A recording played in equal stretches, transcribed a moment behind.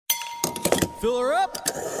Fill her up.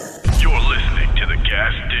 You're listening to the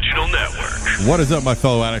Gas Digital Network. What is up, my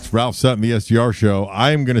fellow addicts? Ralph Sutton, the SDR Show.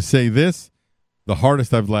 I am going to say this. The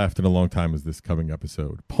hardest I've laughed in a long time is this coming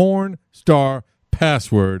episode. Pornstar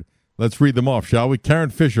password. Let's read them off, shall we?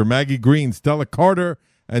 Karen Fisher, Maggie Green, Stella Carter,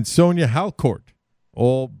 and Sonia Harcourt.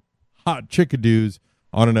 All hot chickadoos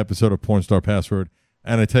on an episode of Pornstar Password.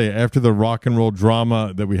 And I tell you, after the rock and roll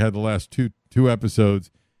drama that we had the last two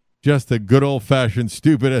episodes, just a good old-fashioned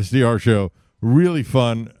stupid SDR show. Really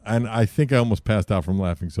fun, and I think I almost passed out from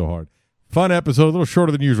laughing so hard. Fun episode, a little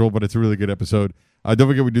shorter than usual, but it's a really good episode. Don't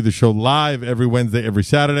forget we do the show live every Wednesday, every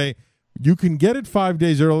Saturday. You can get it 5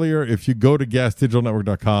 days earlier if you go to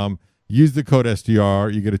gasdigitalnetwork.com, use the code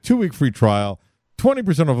SDR. You get a 2-week free trial, 20%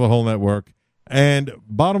 off the whole network. And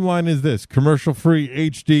bottom line is this,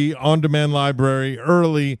 commercial-free, HD, on-demand library,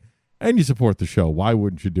 early, and you support the show. Why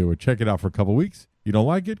wouldn't you do it? Check it out for a couple weeks. You don't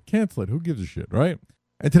like it? Cancel it. Who gives a shit, right?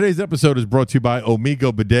 And today's episode is brought to you by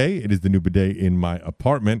Omigo Bidet. It is the new bidet in my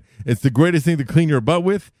apartment. It's the greatest thing to clean your butt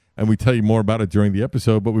with, and we tell you more about it during the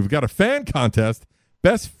episode. But we've got a fan contest.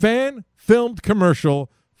 Best fan-filmed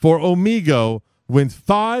commercial for Omigo wins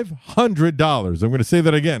 $500. I'm going to say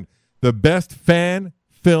that again. The best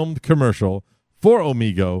fan-filmed commercial for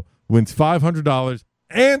Omigo wins $500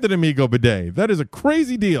 and an Omigo Bidet. That is a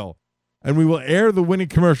crazy deal. And we will air the winning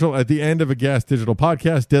commercial at the end of a Gas Digital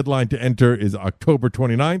podcast. Deadline to enter is October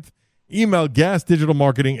 29th. Email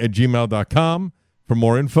gasdigitalmarketing@gmail.com for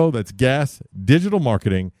more info. That's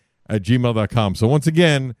gasdigitalmarketing@gmail.com. So once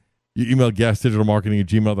again, you email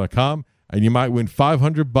gasdigitalmarketing@gmail.com, and you might win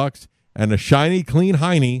 $500 and a shiny, clean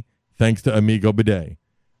hiney thanks to Omigo Bidet.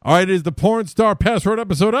 All right, it is the Pornstar Password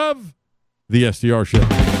episode of the SDR Show.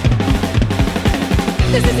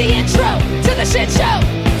 This is the intro to the shit show.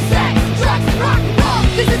 Sex, drugs, and rock and roll.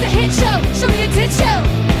 This is a hit show. Show me a tit show.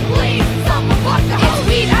 Please, someone fuck the hoe. It's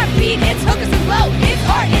weed, I beat, it's hookers and blow. It's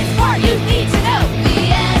art, it's part you need to know.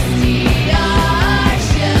 The SDR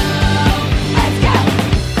Show. Let's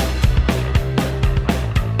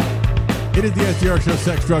go. It is the SDR Show,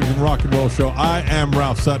 Sex, Drugs, and Rock and Roll Show. I am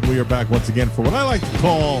Ralph Sutton. We are back once again for what I like to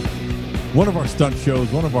call one of our stunt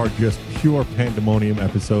shows, one of our just pure pandemonium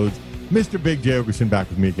episodes. Mr. Big J. Ogerson back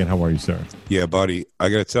with me again. How are you, sir? Yeah, buddy. I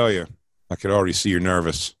got to tell you, I could already see you're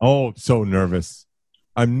nervous. Oh, so nervous.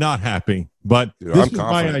 I'm not happy, but Dude, this I'm was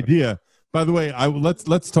confident. my idea. By the way,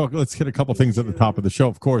 let's talk. Let's hit a couple things at the top of the show.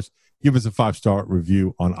 Of course, give us a 5-star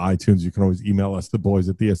review on iTunes. You can always email us,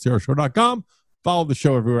 theboys@thesdrshow.com. Follow the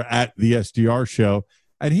show everywhere at the SDR Show.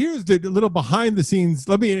 And here's the little behind the scenes.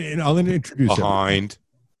 I'll introduce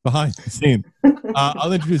Behind the scene.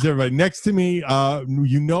 I'll introduce everybody. Next to me,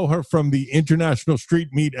 you know her from the International Street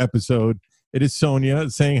Meet episode. It is Sonia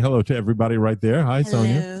saying hello to everybody right there. Hi,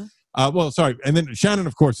 Hello. Sonia. Sorry. And then Shannon,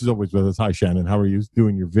 of course, is always with us. Hi, Shannon. How are you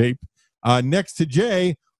doing your vape? Next to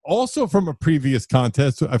Jay, also from a previous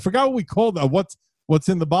contest. I forgot what we called it. What's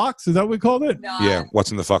in the box? Is that what we called it? Nice. Yeah, what's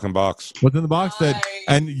in the fucking box? What's in the box? Nice.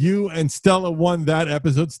 And you and Stella won that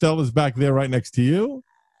episode. Stella's back there right next to you.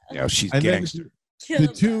 Yeah, she's And then gangster. the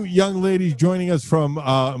two young ladies joining us from,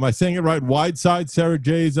 am I saying it right? Wideside, Sarah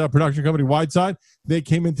J's production company, Wideside. They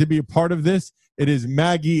came in to be a part of this. It is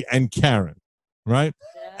Maggie and Karen, right?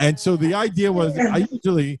 And so the idea was I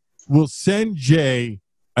usually will send Jay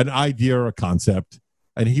an idea or a concept,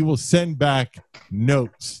 and he will send back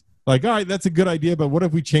notes. Like, all right, that's a good idea, but what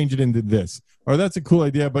if we change it into this? Or that's a cool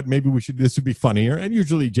idea, but maybe this would be funnier. And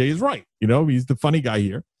usually Jay is right. You know, he's the funny guy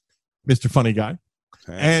here, Mr. Funny Guy.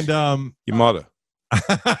 Thanks. And Your mother.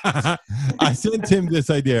 I sent him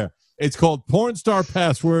this idea. It's called Pornstar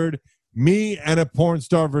Password. Me and a porn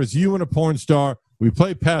star versus you and a porn star. We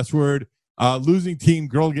play password. Losing team,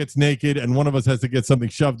 girl gets naked, and one of us has to get something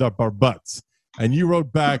shoved up our butts. And you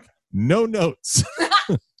wrote back, no notes.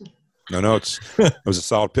 No notes. It was a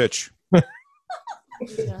solid pitch.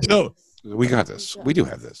 So We got this. We do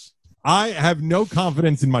have this. I have no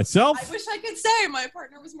confidence in myself. I wish I could say my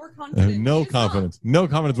partner was more I have confident. no He's confidence. No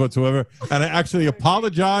confidence whatsoever. And I actually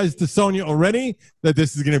apologized to Sonia already that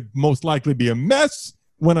this is going to most likely be a mess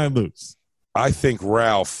when I lose. I think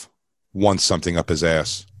Ralph wants something up his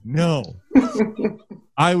ass. No.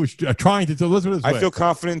 I was trying to. So let's put it this way. I feel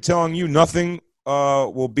confident telling you nothing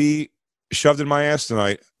will be shoved in my ass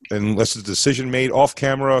tonight unless it's a decision made off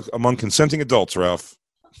camera among consenting adults, Ralph.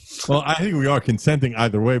 Well, I think we are consenting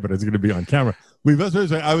either way, but it's going to be on camera.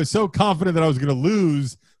 I was so confident that I was going to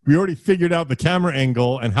lose. We already figured out the camera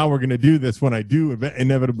angle and how we're going to do this when I do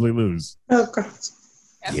inevitably lose. Oh, God.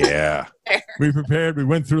 Yeah. We prepared. We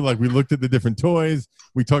went through, we looked at the different toys.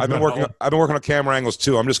 We talked I've been about working on camera angles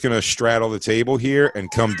too. I'm just going to straddle the table here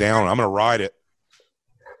and come down. I'm going to ride it.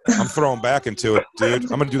 I'm throwing back into it,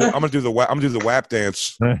 dude. I'm gonna do the WAP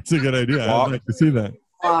dance. That's a good idea. Wow. I'd like to see that.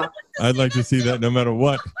 I'd like to see that no matter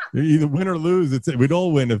what. Either win or lose. We'd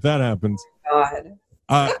all win if that happens.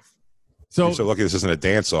 God. So You're so lucky this isn't a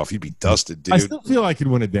dance off. You'd be dusted, dude. I still feel I could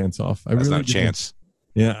win a dance off. That's not a chance.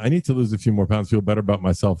 Yeah, I need to lose a few more pounds, feel better about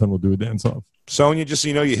myself, then we'll do a dance off. Sonia, just so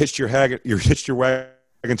you know, you hitched your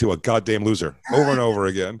wagon to a goddamn loser over and over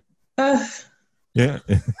again. Yeah.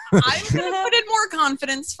 I'm gonna put in more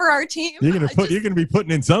confidence for our team. You're gonna be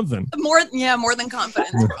putting in something. More than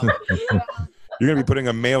confidence. You're gonna be putting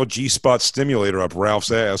a male G-spot stimulator up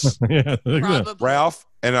Ralph's ass. Yeah, Probably. Ralph,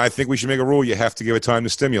 and I think we should make a rule. You have to give it time to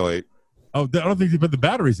stimulate. Oh, I don't think you put the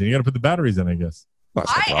batteries in. You got to put the batteries in, I guess. That's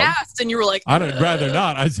no I problem. asked, and you were like, I'd rather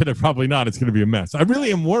not. I said probably not. It's going to be a mess. I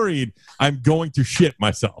really am worried I'm going to shit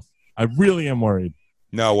myself. I really am worried.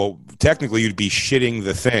 No, well, technically, you'd be shitting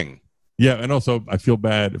the thing. Yeah, and also I feel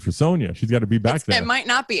bad for Sonia. She's got to be back there. It might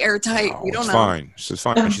not be airtight. Oh, We don't it's know. fine. She's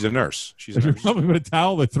fine. She's a nurse. She's a Should nurse. probably put a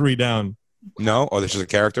towel or 3 down. No? Oh, this is a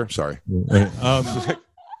character? Sorry.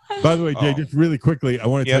 By the way, Jay, just really quickly, I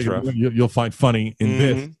want to Yes, tell Ralph. you you'll find funny in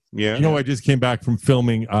this. Yeah. You know, I just came back from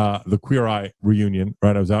filming the Queer Eye reunion,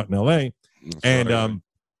 right? I was out in L.A., and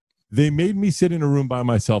they made me sit in a room by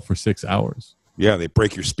myself for 6 hours. Yeah, they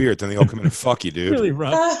break your spirit, then they all come in and fuck you, dude. Really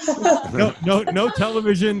rough. No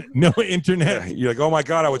television, no internet. Yeah, you're like, oh my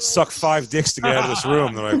God, I would suck 5 dicks to get out of this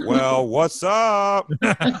room. They're like, well, what's up?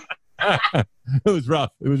 It was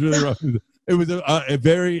rough. It was really rough. It was a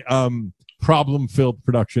very problem-filled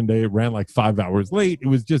production day. It ran like 5 hours late. It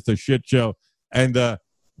was just a shit show. And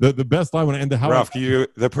the best line when I ended how Ralph,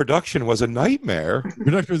 the production was a nightmare.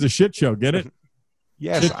 production was a shit show. Get it?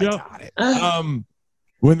 Yes, Shit I show? got it.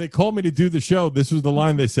 When they called me to do the show, this was the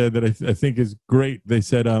line they said that I think is great. They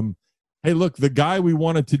said, hey, look, the guy we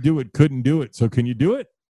wanted to do it couldn't do it. So can you do it?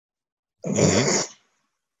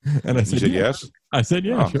 And I You said, said yeah. yes? I said,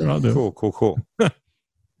 yeah, sure, I'll do it. Cool.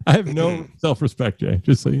 I have no self-respect, Jay,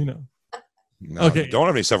 just so you know. No, Okay. Don't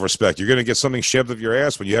have any self-respect. You're going to get something shoved up your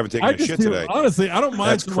ass when you haven't taken I a just shit feel, today. honestly, I don't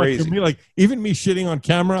mind That's so much crazy. for me. Like, even me shitting on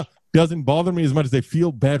camera doesn't bother me as much as I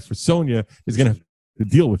feel bad for Sonia is going to have to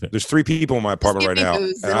deal with it. There's 3 people in my apartment right give me now.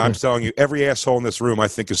 booze. And I'm telling you, every asshole in this room I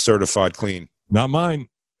think is certified clean. Not mine.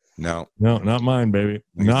 No. No, not mine, baby.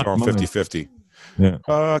 Not You're mine. 50-50.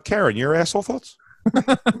 Yeah. Karen, your asshole thoughts?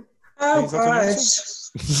 Oh gosh.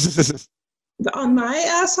 On my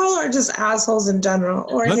asshole or just assholes in general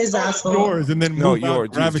or Let's his start with asshole? yours and then No, move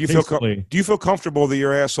out yours. Do you feel comfortable that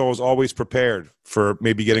your asshole is always prepared for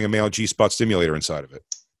maybe getting a male G-spot stimulator inside of it?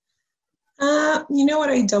 You know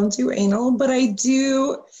what? I don't do anal, but I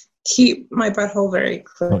do keep my butthole very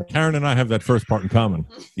clean. Oh, Karen and I have that first part in common.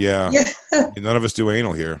 Yeah. Yeah. None of us do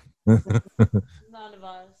anal here. None of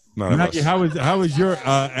us. None of Maggie, us. how is your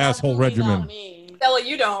asshole regimen? Stella,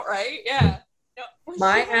 you don't, right? Yeah.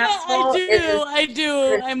 My asshole I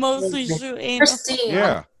do. I mostly shoot anal. Christine.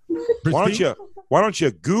 Yeah. Why don't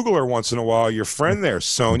you Google her once in a while? Your friend there,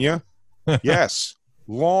 Sonia. Yes.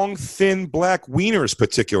 Long, thin, black wieners,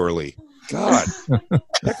 particularly. God.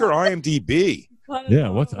 Check her IMDb. Yeah,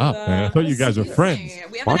 what's up, man? I thought you guys were friends.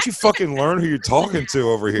 Why don't you fucking learn who you're talking to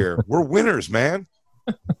over here? We're winners, man.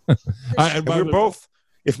 And we're both.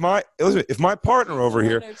 If my partner over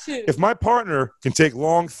here, if my partner can take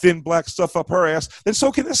long, thin, black stuff up her ass, then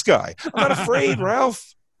so can this guy. I'm not afraid,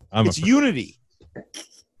 Ralph. It's unity.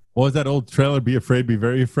 What was that old trailer? Be afraid, be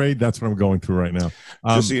very afraid. That's what I'm going through right now.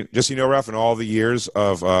 Just so you know, Ralph, in all the years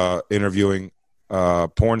of interviewing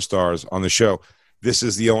porn stars on the show, this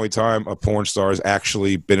is the only time a porn star has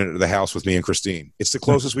actually been at the house with me and Christine. It's the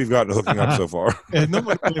closest we've gotten to hooking up so far. Yeah, no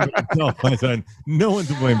one to blame but yourself, my son. No one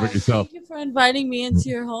to blame but yourself. Thank you for inviting me into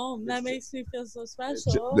your home. That makes me feel so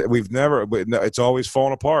special. It's always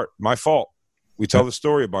fallen apart. My fault. We tell the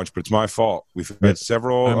story a bunch, but it's my fault. We've had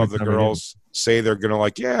several of the girls say they're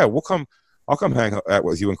going to yeah, I'll come hang out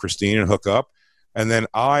with you and Christine and hook up. And then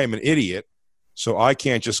I am an idiot. So I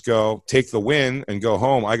can't just go take the win and go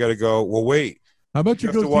home. I got to go, well, wait. How about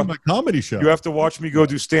you go see my comedy show? You have to watch me go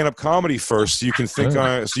do stand-up comedy first, so you can think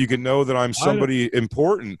so you can know that I'm somebody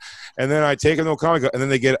important. And then I take them to a comedy club, and then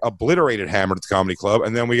they get obliterated, hammered at the comedy club,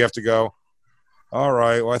 and then we have to go. All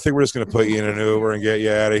right, well, I think we're just going to put you in an Uber and get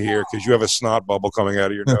you out of here because you have a snot bubble coming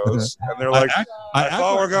out of your nose. And they're like, I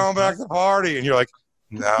thought we're going back to the party, and you're like,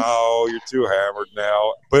 no, you're too hammered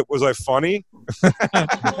now. But was I funny?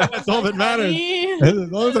 That's all that matters.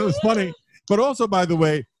 As long as it was funny. But also, by the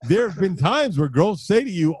way, there have been times where girls say to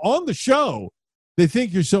you on the show, they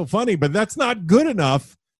think you're so funny, but that's not good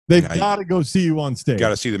enough. They've got to go see you on stage. Got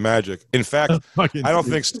to see the magic. In fact, I don't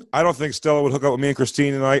think Stella would hook up with me and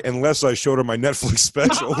Christine tonight unless I showed her my Netflix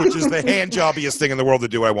special, which is the hand jobbiest thing in the world to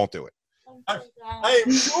do. I won't do it. I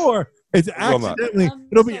am sure it's accidentally.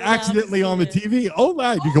 It'll be accidentally on the TV. Oh,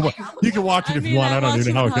 lad, you can watch it if you want. I don't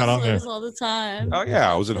even know how it got on there all the time. Oh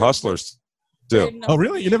yeah, I was in Hustlers too. Oh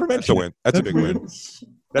really? You never mentioned it. That's a big win.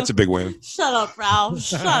 That's a big win. Shut up, Ralph.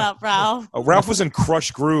 Shut up, Ralph. Oh, Ralph was in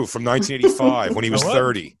Crush Groove from 1985 when he was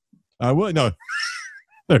 30. No,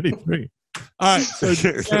 33. All right, so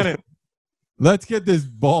Shannon, let's get this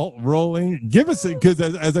ball rolling. Give us because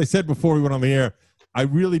as I said before we went on the air, I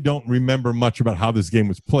really don't remember much about how this game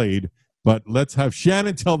was played. But let's have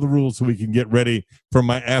Shannon tell the rules so we can get ready for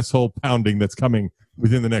my asshole pounding that's coming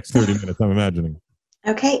within the next 30 minutes. I'm imagining.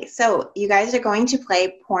 Okay, so you guys are going to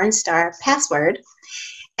play Pornstar Password.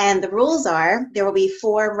 And the rules are there will be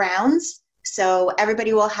 4 rounds. So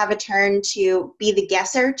everybody will have a turn to be the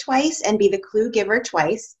guesser twice and be the clue giver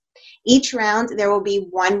twice. Each round there will be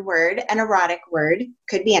 1 word, an erotic word,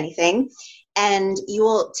 could be anything. And you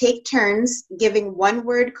will take turns giving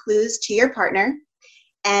 1-word clues to your partner.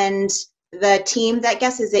 And the team that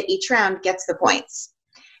guesses it each round gets the points.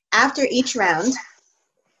 After each round,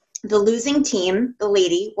 the losing team, the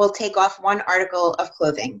lady, will take off 1 article of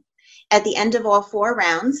clothing. At the end of all 4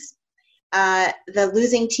 rounds, the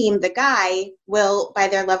losing team, the guy, will, by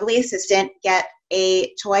their lovely assistant, get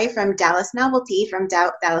a toy from Dallas Novelty, from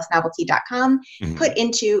DallasNovelty.com, put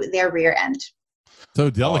into their rear end. So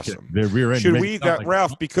delicate. Awesome. Their rear end. Should we,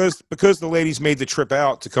 Ralph, because the ladies made the trip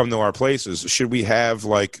out to come to our places, should we have,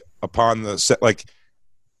 like, upon the set, like,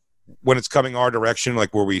 when it's coming our direction,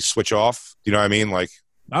 like, where we switch off? You know what I mean? Like,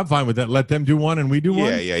 I'm fine with that. Let them do one and we do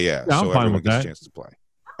one. Yeah. I'm so fine with that. Gets a chance to play.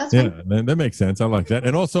 That makes sense. I like that.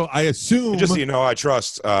 And also, I assume... Just so you know, I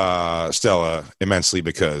trust Stella immensely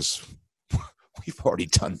because we've already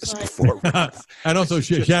done this before. And also,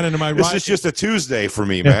 Shannon, am I right? This is just a Tuesday for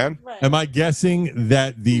me, man. Am I guessing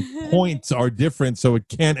that the points are different so it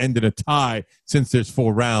can't end in a tie since there's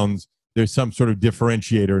 4 rounds? There's some sort of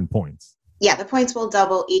differentiator in points. Yeah, the points will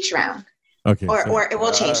double each round. Okay. Or it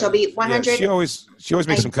will change. There'll be 100. Yeah, she always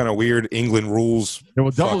makes some kind of weird England rules. It will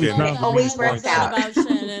double. It always works out. About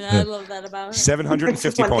Shannon. I love that about her.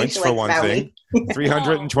 750 points for one thing.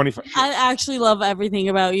 325. I actually love everything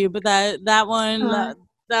about you, but that one,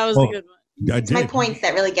 that was a good one. It's my points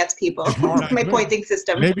that really gets people. My pointing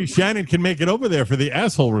system. Maybe Shannon can make it over there for the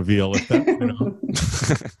asshole reveal. If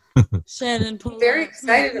that, Shannon, I'm very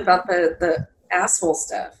excited about the asshole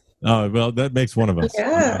stuff. Oh, well, that makes one of us.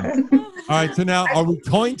 Yeah. All right, so now are we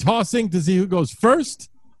coin tossing to see who goes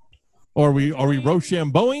first? Or are we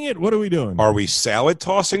Rochambeauing it? What are we doing? Are we salad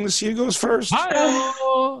tossing to see who goes first? Do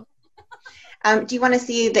you want to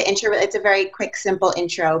see the intro? It's a very quick, simple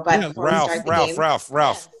intro, but before we start the game.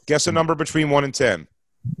 Ralph, guess a number between 1 and 10.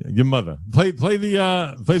 Your mother. Play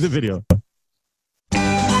the video.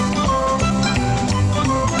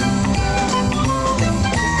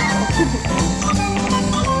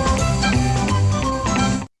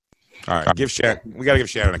 All right, we got to give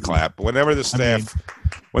Shannon a clap. Whenever the staff,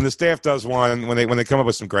 when the staff does one, when they come up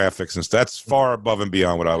with some graphics and stuff, that's far above and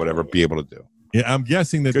beyond what I would ever be able to do. Yeah, I'm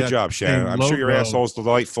guessing that. Good job, Shannon. I'm sure your asshole's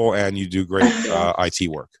delightful and you do great IT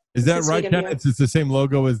work. Is that right, Shannon? It's the same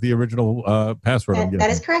logo as the original password. That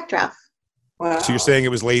is correct, Ralph. Wow. So you're saying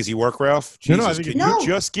it was lazy work, Ralph? Jesus, can you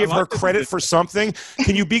just give her credit for something?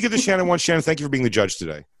 Can you be good to Shannon once? Shannon, thank you for being the judge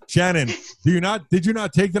today. Shannon, did you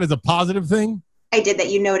not take that as a positive thing? I did that.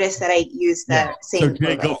 You noticed that I used the same.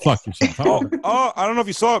 So go fuck yourself. Oh, I don't know if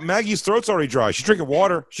you saw it. Maggie's throat's already dry. She's drinking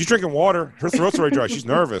water. Her throat's already dry. She's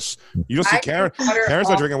nervous. You don't see Karen. Karen's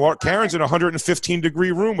not drinking water. Karen's in a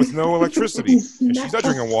 115-degree room with no electricity. And she's not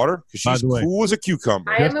drinking water because she's cool as a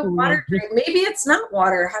cucumber. I am a water drink. Maybe it's not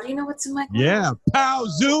water. How do you know what's in my glass? Yeah. Pow,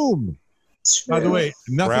 zoom. By the way,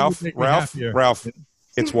 Ralph,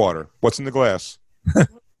 it's water. What's in the glass?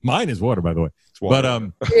 Mine is water, by the way. But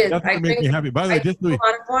that's what makes me happy. By the way, just a lot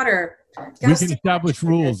of water. We can establish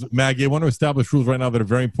rules, Maggie. I want to establish rules right now that are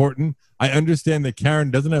very important. I understand that Karen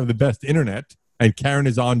doesn't have the best internet, and Karen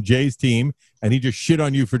is on Jay's team, and he just shit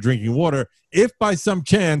on you for drinking water. If by some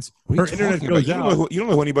chance her internet goes out, you don't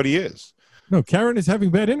know who anybody is. No, Karen is having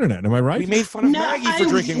bad internet. Am I right? We made fun of Maggie for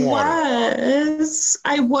drinking water.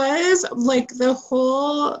 I was like my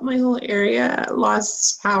whole area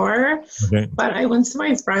lost power. Okay. But I went to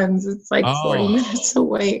my friends. It's like 40 minutes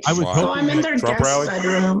away. So I'm in their guest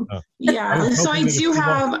bedroom. Yeah. So I do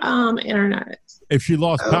have internet. If she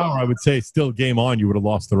lost power, I would say still game on. You would have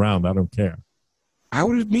lost the round. I don't care.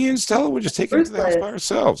 Me and Stella would just take it to the house by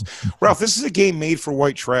ourselves. Ralph, this is a game made for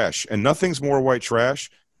white trash, and nothing's more white trash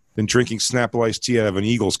than drinking Snapple iced tea out of an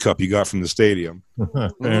Eagles cup you got from the stadium.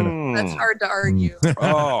 That's hard to argue.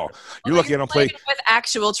 Oh, you're lucky I don't play with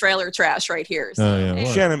actual trailer trash right here. So.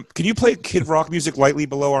 Shannon, can you play Kid Rock music lightly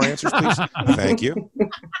below our answers, please? Thank you. All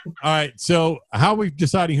right. So how are we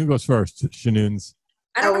deciding who goes first, Shanoons?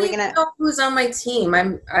 I don't even know who's on my team.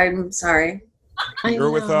 I'm sorry.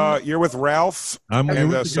 You're with Ralph I'm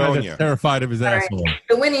and Sonia. Terrified of his asshole. Right.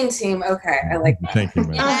 The winning team. Okay, I like that. Thank you,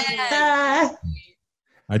 man.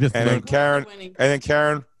 I just and then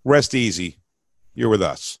Karen, rest easy. You're with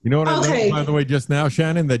us. You know what I learned, by the way, just now,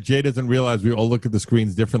 Shannon? That Jay doesn't realize we all look at the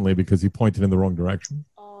screens differently because he pointed in the wrong direction.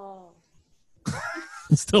 Oh.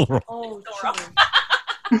 It's still wrong. Oh,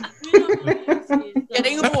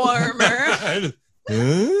 Getting warmer.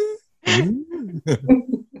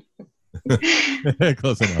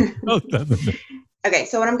 Close enough. Okay,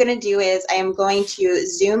 so what I'm going to do is I am going to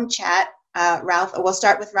Zoom chat Ralph. We'll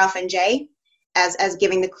start with Ralph and Jay as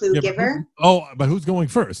giving the clue giver. But who's going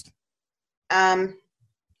first? Can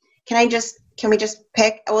we just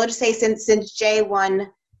pick? We'll just say since Jay won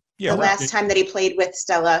the last time that he played with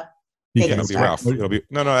Stella. It'll be Ralph.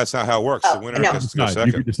 No, that's not how it works. The winner gets to go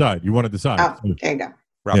second. You decide. You want to decide. Oh, there you go.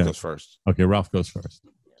 Ralph goes first. Okay, Ralph goes first.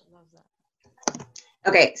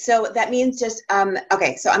 Okay, so that means just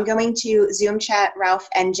so I'm going to Zoom chat Ralph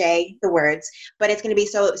and Jay the words, but it's going to be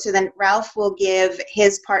so then Ralph will give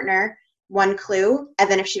his partner one clue, and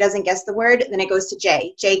then if she doesn't guess the word, then it goes to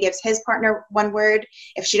Jay. Jay gives his partner one word.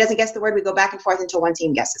 If she doesn't guess the word, we go back and forth until one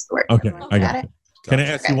team guesses the word. Okay, I got it. Can I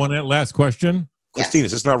ask you one last question? Christine,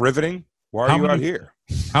 is this not riveting? Why are you out here?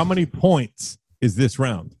 How many points is this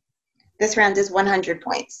round? This round is 100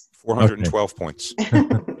 points. 412 points.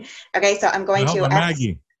 Okay, so I'm going to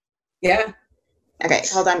Maggie. Yeah. Okay,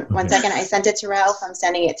 hold on one second. I sent it to Ralph. I'm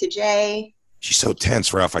sending it to Jay. She's so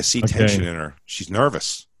tense, Ralph. I see tension in her. She's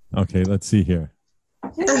nervous. Okay, let's see here.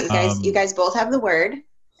 You guys both have the word,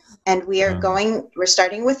 and we're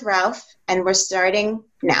starting with Ralph, and we're starting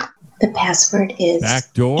now. The password is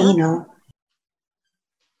backdoor.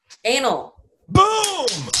 Anal. Boom!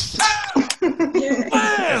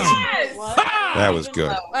 That was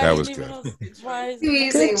good. That was good.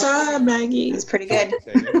 Good job, Maggie. It's pretty good.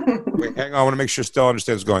 Wait, hang on. I want to make sure Stella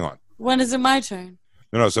understands what's going on. When is it my turn?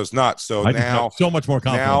 No, so it's not. So now, so much more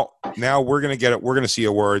confident. Now we're gonna get it. We're gonna see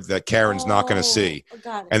a word that Karen's not gonna see,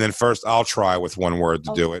 and then first I'll try with one word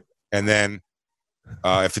to do it, and then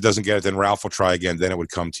if it doesn't get it, then Ralph will try again. Then it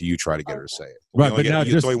would come to you try to get her to say it. Right, but now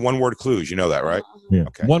it's only one word clues. You know that, right? Yeah.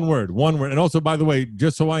 Okay. One word, and also, by the way,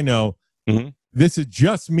 just so I know, this is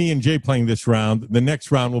just me and Jay playing this round. The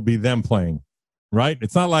next round will be them playing, right?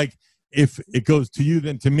 It's not like if it goes to you,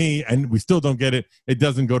 then to me, and we still don't get it, it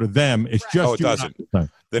doesn't go to them. It's just it doesn't.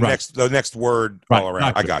 The next word all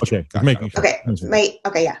around. I got you. Okay.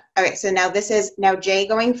 Yeah. Okay. So now this is Jay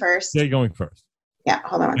going first. Jay going first. Yeah.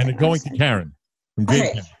 Hold on. And going to Karen. From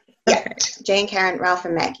Jay and Karen. Yeah. Jay and Karen, Ralph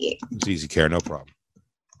and Maggie. It's easy, Karen. No problem.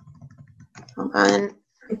 Hold on.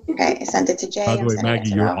 Okay. I sent it to Jay. By the way,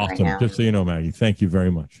 Maggie, you're awesome. Just so you know, Maggie, thank you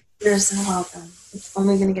very much. You're so welcome. It's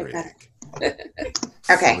only going to get better.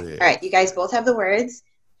 Okay. All right. You guys both have the words.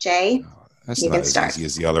 Jay, that's you not can as start. easy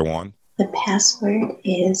as the other one. The password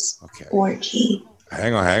is orgy.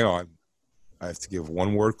 Hang on. I have to give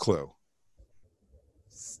one word clue.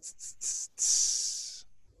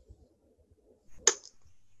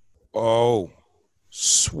 Oh,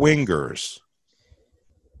 swingers.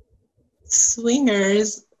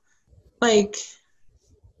 Swingers? Like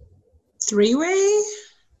three-way?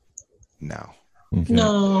 No. Okay.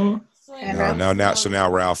 No. So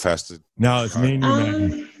now Ralph has to. Now it's me and you,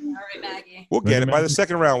 Maggie. All right, Maggie. We'll get it. By the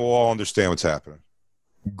second round, we'll all understand what's happening.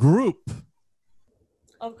 Group.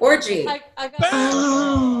 Orgy. No.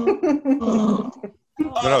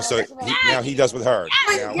 So now he does with her.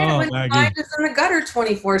 Maggie. I'm just in the gutter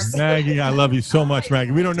 24/7. Maggie, I love you so much,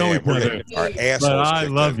 Maggie. We don't know each other, our assholes. but I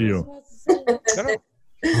love you. Oh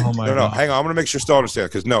my God. No. Hang on. I'm gonna make sure Stella understands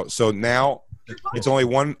because no. So now it's only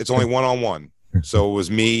one. It's only one-on-one. So it was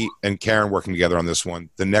me and Karen working together on this one.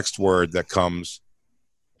 The next word that comes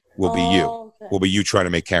will be you. Okay. Will be you trying to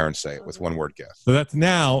make Karen say it with one word guess. So that's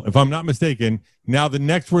now, if I'm not mistaken, now the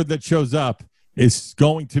next word that shows up is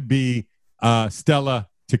going to be Stella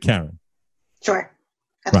to Karen. Sure.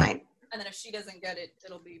 That's fine. And then if she doesn't get it,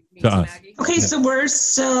 it'll be me to Maggie. Okay,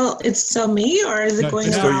 so it's still me, or is it going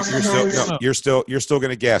to You're still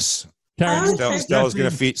going to guess. Karen, Stella's going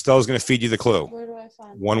to feed you the clue. Where do I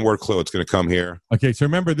find one word clue? It's going to come here. Okay, so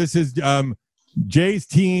remember, this is Jay's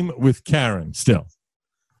team with Karen still.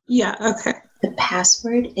 Yeah, okay. The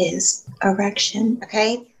password is erection.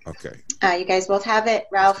 Okay. Okay. You guys both have it,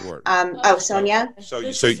 Ralph. Sonia. So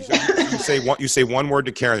you say one word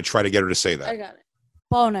to Karen and try to get her to say that. I got it.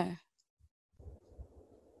 Boner.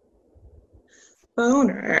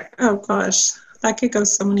 Boner. Oh gosh, that could go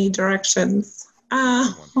so many directions.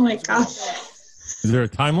 Oh my gosh. Is there a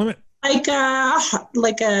time limit? Like a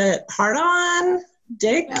hard-on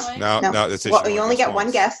dick? No. That's it. Well, you only get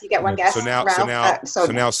one guess. You get one guess. So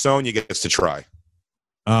now Sonia gets to try.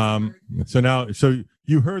 So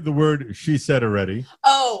you heard the word she said already.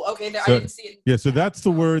 Oh, okay. No, I didn't see it. Yeah, so that's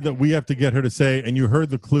the word that we have to get her to say, and you heard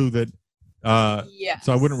the clue that. Yes.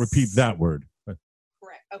 So I wouldn't repeat that word.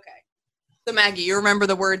 Correct. Okay. So Maggie, you remember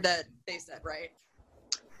the word that they said, right?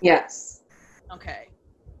 Yes. Okay.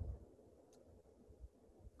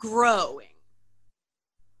 Growing.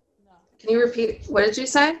 Can you repeat? What did you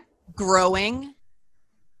say? Growing.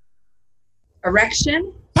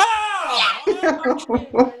 Erection.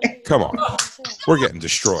 Come on. We're getting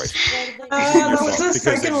destroyed. That was the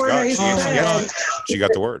second word I said. She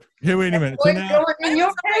got the word. Hey, wait a minute. So now, As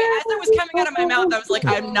it was coming out of my mouth, I was like,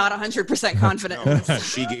 I'm not 100% confident.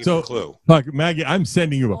 She gave the clue. Look, Maggie, I'm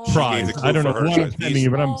sending you a prize. I don't know what I'm sending you,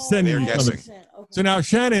 but I'm sending you something. So now,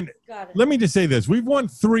 Shannon, let me just say this. We've won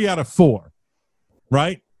 3 out of 4,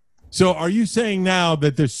 right? So are you saying now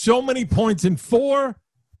that there's so many points in 4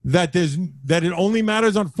 that it only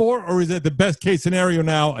matters on 4, or is it the best case scenario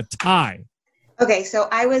now a tie? Okay, so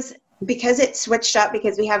because it switched up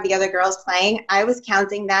because we have the other girls playing, I was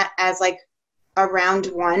counting that as like a round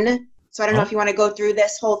 1. So I don't know if you want to go through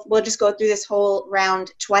we'll just go through this whole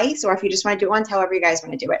round twice, or if you just want to do it once, however you guys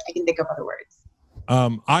want to do it. I can think of other words.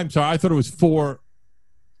 I'm sorry, I thought it was 4.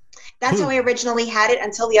 That's how I originally had it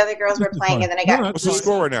until the other girls were playing, and then I got. What's the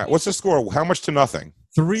score right now? What's the score? How much to nothing?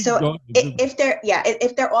 3. So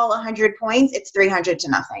if they're all 100 points, it's 300 to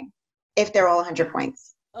nothing. If they're all 100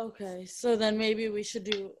 points. Okay, so then maybe we should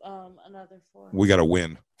do another 4. We got to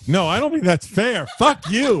win. No, I don't think that's fair. Fuck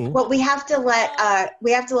you. Well, we have to let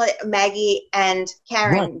Maggie and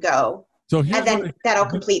Karen go, so and then that'll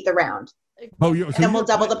complete the round. And then we'll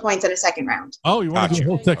double the points in a second round. Oh, you want to do a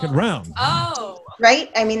whole second round? Oh, right.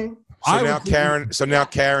 I mean. So now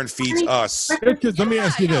Karen feeds us. Let me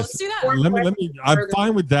ask you this. Let me. I'm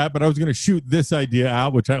fine with that, but I was going to shoot this idea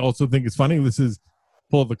out, which I also think is funny. This is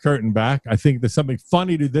pull the curtain back. I think there's something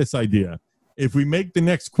funny to this idea. If we make the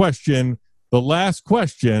next question the last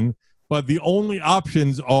question, but the only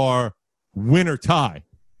options are win or tie.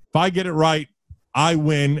 If I get it right, I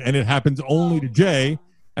win, and it happens only to Jay.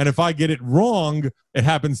 And if I get it wrong, it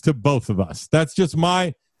happens to both of us. That's just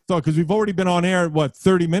my thought, because we've already been on air,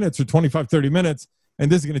 30 minutes or 25, 30 minutes,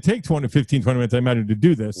 and this is going to take 15, 20 minutes, I imagine, to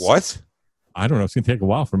do this. What? I don't know. It's going to take a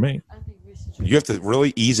while for me. You have to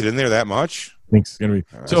really ease it in there that much? I think it's going to be.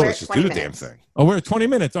 So let's just do the damn thing. Oh, we're at 20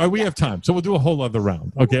 minutes. All right, we have time. So we'll do a whole other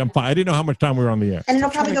round. Okay, I'm fine. I didn't know how much time we were on the air. And it'll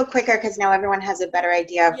probably go quicker because now everyone has a better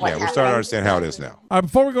idea of what's we're starting to understand how it is now.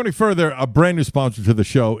 Before we go any further, a brand new sponsor to the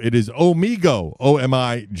show. It is Omigo,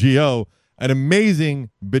 O-M-I-G-O, an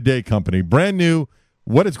amazing bidet company. Brand new.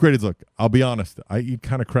 What it's great is, look, I'll be honest. I eat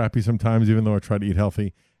kind of crappy sometimes, even though I try to eat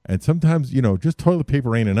healthy. And sometimes, just toilet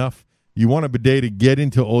paper ain't enough. You want a bidet to get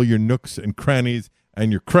into all your nooks and crannies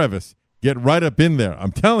and your crevice. Get right up in there.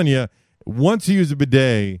 I'm telling you, once you use a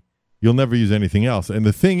bidet, you'll never use anything else. And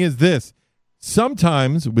the thing is this,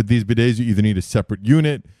 sometimes with these bidets, you either need a separate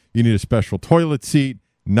unit, you need a special toilet seat.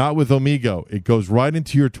 Not with Omigo. It goes right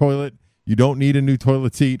into your toilet. You don't need a new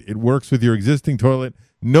toilet seat. It works with your existing toilet.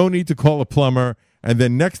 No need to call a plumber. And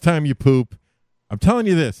then next time you poop, I'm telling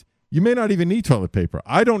you this, you may not even need toilet paper.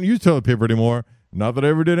 I don't use toilet paper anymore. Not that I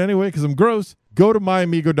ever did anyway, because I'm gross. Go to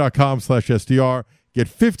myamigo.com/SDR. Get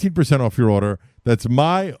 15% off your order. That's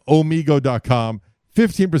myomigo.com.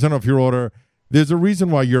 15% off your order. There's a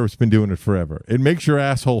reason why Europe's been doing it forever. It makes your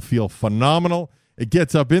asshole feel phenomenal. It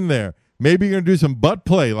gets up in there. Maybe you're going to do some butt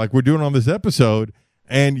play like we're doing on this episode,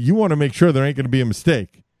 and you want to make sure there ain't going to be a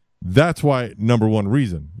mistake. That's why, number one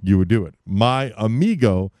reason you would do it.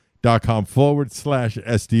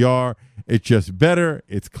 myamigo.com/SDR. It's just better.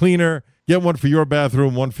 It's cleaner. Get one for your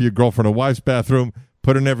bathroom, one for your girlfriend or wife's bathroom.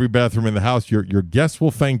 Put in every bathroom in the house. Your guests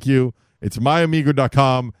will thank you. It's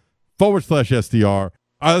myamigo.com/SDR. All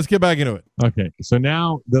right, let's get back into it. Okay, so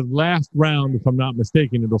now the last round, if I'm not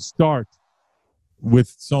mistaken, it'll start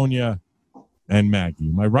with Sonia and Maggie.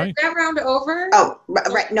 Am I right? Is that round over? Oh,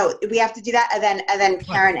 right. No, we have to do that, and then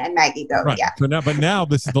Karen and Maggie go. Right. Yeah. So now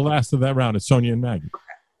this is the last of that round. It's Sonia and Maggie.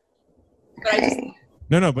 Okay.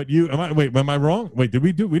 No, but am I wrong? Wait,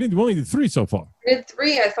 we only did 3 so far. We did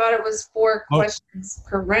 3. I thought it was 4 questions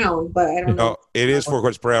per round, but I don't know. No, it is 4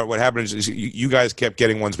 questions per round. What happened is you guys kept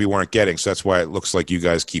getting ones we weren't getting, so that's why it looks like you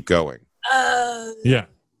guys keep going. Yeah.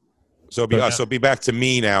 So be back to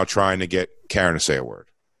me now trying to get Karen to say a word.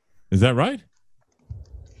 Is that right?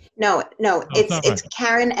 No, it's right.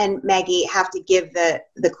 Karen and Maggie have to give the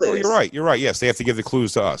clues. Oh, you're right. Yes, they have to give the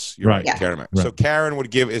clues to us. You're right. Yeah. Karen. Right. So Karen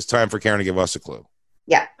would give. It's time for Karen to give us a clue.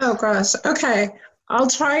 Yeah. Oh gosh. Okay. I'll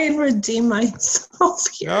try and redeem myself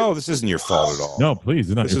here. No, this isn't your fault at all. No, please.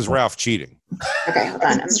 This is Ralph cheating. Okay, hold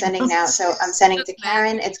on. I'm sending now. So I'm sending to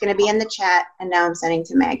Karen. It's going to be in the chat, and now I'm sending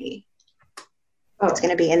to Maggie. Oh, it's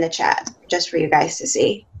going to be in the chat just for you guys to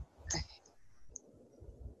see.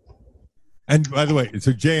 And by the way,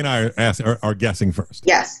 so Jay and I are guessing first.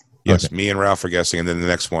 Yes. Yes, Okay. me and Ralph are guessing, and then the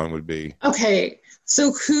next one would be. Okay.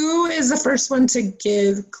 So who is the first one to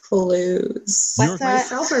give clues? What's that?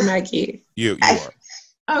 Myself or Maggie? You are.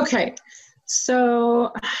 Okay.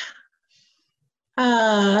 So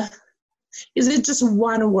is it just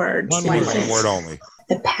one word? One One word only.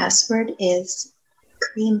 The password is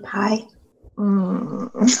cream pie.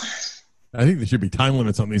 I think there should be time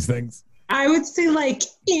limits on these things. I would say like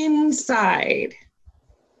inside.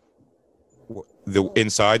 The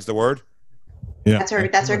inside's the word. Yeah.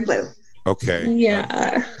 That's her clue. Okay.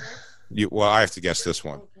 Yeah. Well, I have to guess this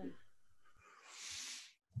one.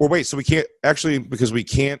 Well, wait. So we can't actually because we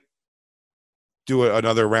can't do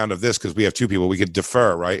another round of this because we have two people. We could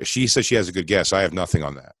defer, right? She says she has a good guess. I have nothing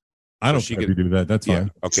on that. I don't she care if could- you do that. That's Yeah.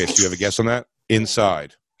 fine. Okay. So you have a guess on that?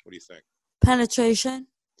 Inside. What do you think? Penetration.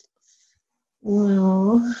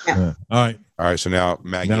 Well, Yeah. All right. All right. So now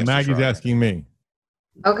Maggie. Now has to Maggie's try. asking me.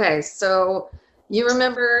 Okay, so you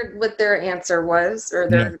remember what their answer was, or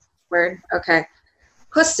their word? Okay.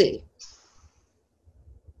 Pussy.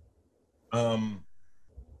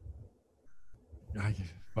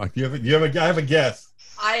 Fuck. I have a guess.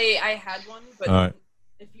 I had one, but All right.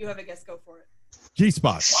 if you have a guess, go for it.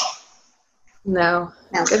 G-spot. No.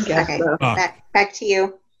 No. Good guess, Okay. though. Back to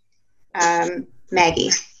you,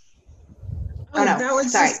 Maggie. Oh, no. that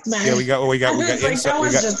was Sorry. just Maggie. Yeah, we got I was like, inside. that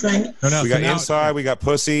was just Maggie. No, no, We so got now- inside. We got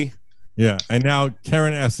pussy. Yeah, and now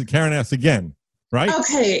Karen asks again, right?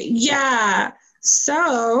 Okay, yeah.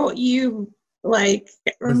 So you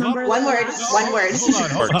remember One the word. last- One word.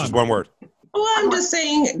 Hold on. Just one word. Well, I'm just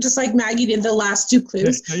saying, just like Maggie did the last two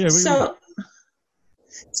clues. Yeah,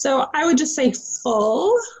 So I would just say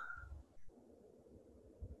full.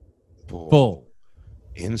 Full.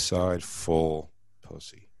 Inside full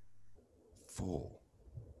pussy. Full.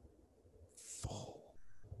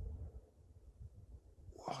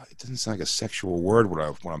 Well, it doesn't sound like a sexual word. What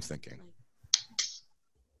I'm thinking.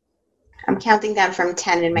 I'm counting down from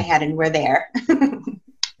 10 in my head, and we're there.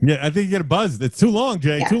 Yeah, I think you get a buzz. It's too long,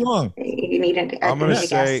 Jay. Yeah. Too long. You need to. I'm gonna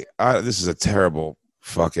say this is a terrible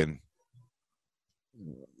fucking.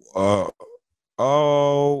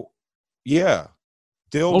 Oh, yeah,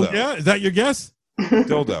 dildo. Oh, yeah? Is that your guess?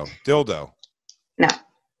 Dildo. No.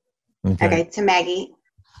 Okay, to Maggie.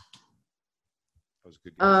 That was a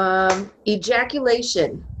good guess.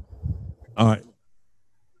 Ejaculation. All right.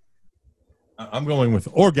 I'm going with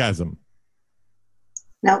orgasm.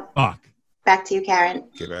 Nope. Fuck. Back to you, Karen.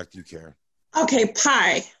 Get back to you, Karen. Okay,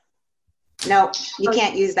 pie. No, you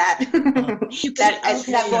can't use that.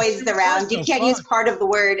 That voids the round. You can't use part of the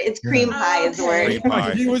word. It's cream pie is the word. Cream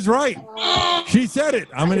pie. She was right. She said it.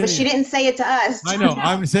 I'm an But idiot. she didn't say it to us. I know.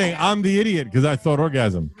 I'm saying I'm the idiot because I thought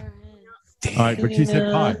orgasm. All right, but she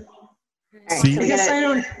said pie. See? I guess I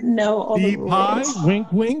don't know all the See pie? rules.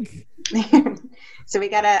 Wink, wink. So we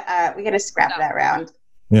gotta scrap that round.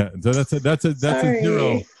 Yeah, so that's a Sorry.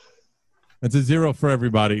 zero. That's a zero for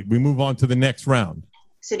everybody. We move on to the next round.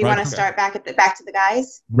 So do you Right. want to start back to the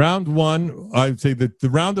guys? Round one, I'd say that the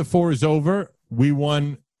round of 4 is over. We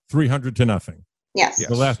won 300-0. Yes. Yes.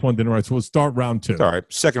 The last one didn't right, so we'll start round 2. All right,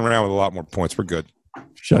 second round with a lot more points. We're good.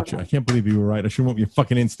 Shut you! I can't believe you were right. I should want your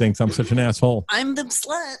fucking instincts. I'm such an asshole. I'm the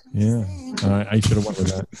slut. Yeah. All right, I should have went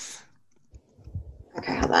with that.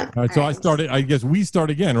 Okay, hold on. All right, so I started. I guess we start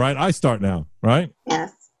again, right? I start now, right?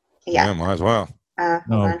 Yes. Yeah. Might as well. Hold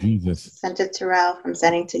Oh, on. Jesus. Sent it to Ralph. I'm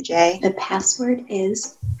sending to Jay. The password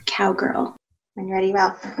is cowgirl. When you're ready,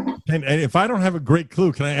 Ralph. And if I don't have a great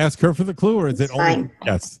clue, can I ask her for the clue, or is it It's only? fine.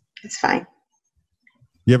 Yes. It's fine.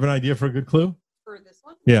 You have an idea for a good clue? For this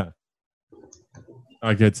one? Yeah.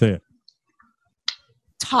 I can't say it.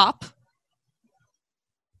 Top.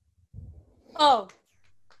 Oh.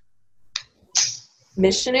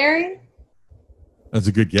 Missionary? That's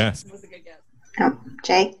a good guess. That was a good guess. Oh,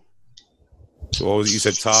 Jay. So what was it? You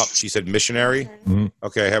said top. She said missionary. Mhm.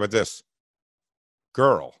 Okay, how about this?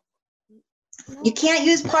 Girl. You can't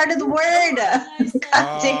use part of the word.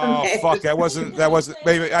 God damn it. Fuck! That wasn't.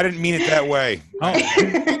 Maybe I didn't mean it that way.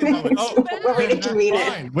 Oh, What way did you read it?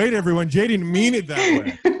 fine. Wait, everyone. Jay didn't mean it that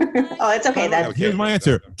way. Oh, it's okay then. Here's my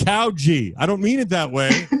answer. Cow G. I don't mean it that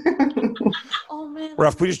way. Oh man.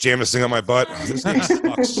 Ralph, can we just jam this thing on my butt? This thing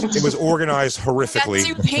sucks. It was organized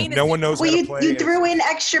horrifically. No one knows how to play. You threw in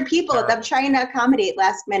extra people. I'm trying to accommodate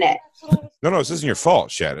last minute. No, this isn't your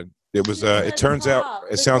fault, Shannon. It was. It turns out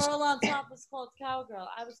it sounds. The girl on top was called Cowgirl.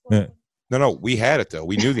 I was Yeah. No, we had it though.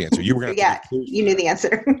 We knew the answer. You were gonna. Yeah, you knew the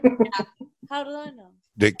answer. How did I know?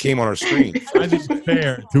 That came on our screen. I think it's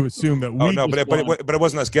fair to assume that we. Oh no, but it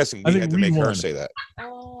wasn't us guessing. We had to make her say that.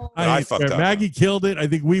 Oh. I fucked up. Maggie killed it. I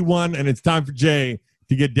think we won, and it's time for Jay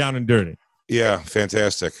to get down and dirty. Yeah,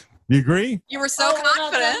 fantastic. You agree? You were so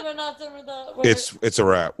confident. We're not done with the. It's a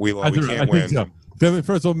wrap. We can't win. So. First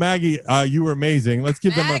of all, Maggie, you were amazing. Let's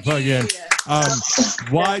give them a plug in.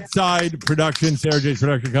 Wide Side Production, Sarah J's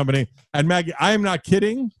production company. And Maggie, I am not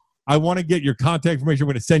kidding. I want to get your contact information. I'm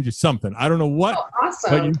going to send you something. I don't know what,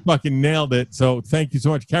 but you fucking nailed it. So thank you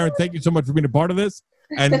so much, Karen. Thank you so much for being a part of this.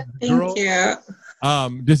 And Thank you.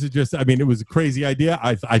 This is just, I mean, it was a crazy idea.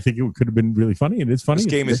 I think it could have been really funny. It is funny.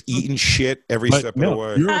 This game is eating shit every step of the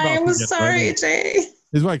way. I'm sorry, Jay.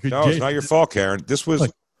 No, it's not your fault, Karen. This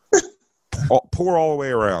was poor all the way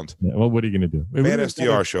around. Yeah, well, what are you going to do? Bad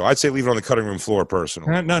SDR show. I'd say leave it on the cutting room floor,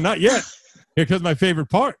 personally. No, not yet. Here comes my favorite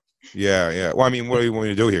part. Yeah. Well, I mean, what do you want me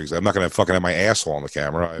to do here? Because I'm not going to fucking have my asshole on the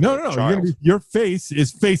camera. No. Your face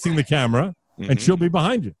is facing the camera, and she'll be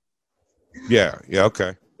behind you. Yeah.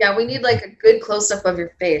 Okay. Yeah, we need like a good close up of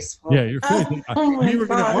your face. Yeah, your face.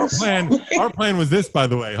 Our plan was this, by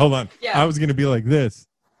the way. Hold on. Yeah. I was going to be like this.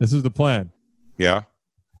 This is the plan. Yeah.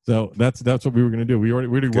 So that's what we were going to do. We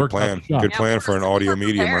already worked plan. out the shot. Good plan for an audio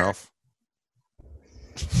medium, Ralph.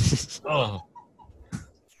 Oh.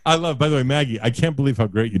 I love, by the way, Maggie, I can't believe how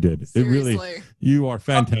great you did. Seriously. It really, you are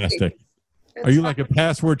fantastic. Are you like a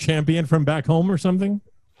password champion from back home or something?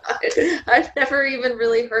 I've never even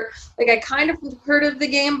really heard, like I kind of heard of the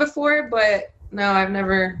game before, but no, I've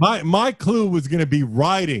never. My clue was going to be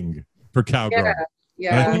riding for Cowgirl.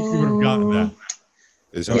 Yeah. And I think you would have gotten that.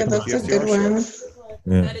 That's a good one.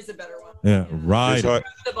 Yeah. That is a better one. Yeah, right.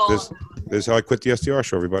 This is how I quit the SDR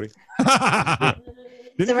show, everybody.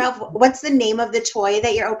 So, Ralph, what's the name of the toy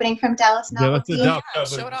that you're opening from Dallas Novelty? Show it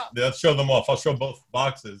off. Let's show them off. I'll show both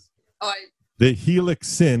boxes. Oh, The Helix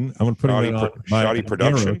Sin. I'm going to put it on Shoddy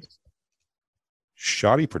production.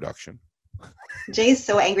 Shoddy production. Jay's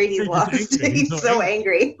so angry he's lost. He's so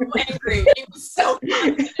angry. He was so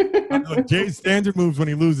Jay's standard moves when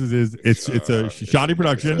he loses is it's a shoddy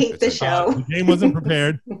production. Hate the show. The game wasn't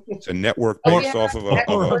prepared. It's a network based off of a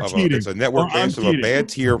network based of a bad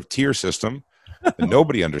tier system that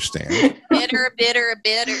nobody understands. Bitter.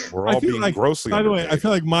 We're all being grossly. By the way, I feel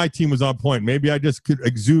like my team was on point. Maybe I just could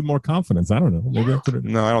exude more confidence. I don't know. Maybe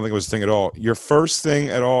No, I don't think it was a thing at all. Your first thing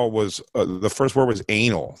at all was the first word was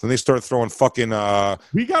anal. Then they started throwing fucking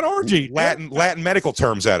we got orgy Latin medical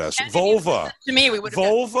terms at us. Vulva. To me, we would have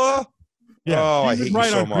Vulva. Yeah. Oh, I hate you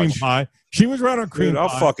so much. Cream pie. She was right on cream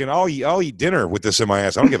pie. I'll eat dinner with this in my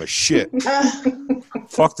ass. I don't give a shit.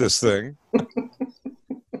 Fuck this thing.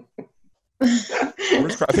 I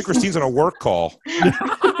think Christine's on a work call.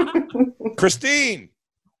 Christine.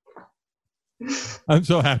 I'm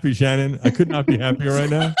so happy, Shannon. I could not be happier right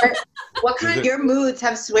now. What kind? Your moods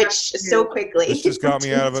have switched so quickly. This just got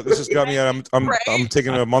me out of it. This just got me out. I'm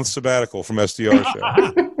taking a month sabbatical from SDR show.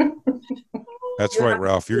 That's right,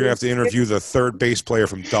 Ralph. You're gonna have to interview the third bass player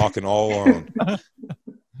from Doc and All Alone.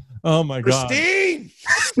 Oh my God, Christine.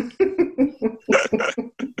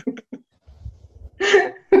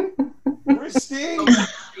 Christine.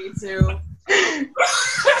 Me too.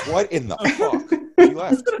 What in the fuck? She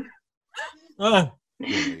left. Oh,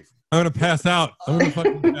 I'm gonna pass out. I'm gonna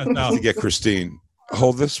fucking pass out. To get Christine.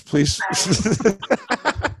 Hold this, please.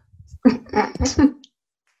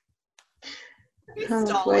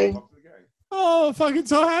 Oh, fucking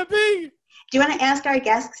so happy. Do you want to ask our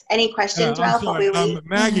guests any questions, Ralph?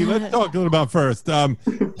 Maggie, let's talk a little about first. Give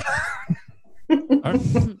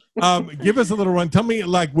us a little run. Tell me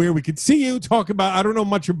like where we could see you. Talk about. I don't know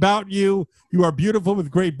much about you. You are beautiful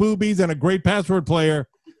with great boobies and a great password player.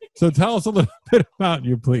 So tell us a little bit about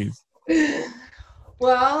you, please.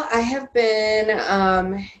 Well, I have been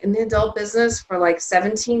in the adult business for like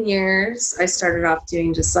 17 years. I started off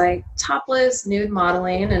doing just like topless nude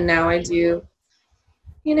modeling, and now I do,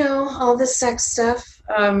 all the sex stuff.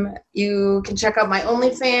 You can check out my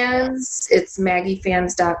OnlyFans. It's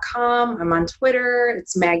MaggieFans.com. I'm on Twitter.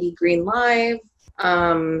 It's Maggie Green Live.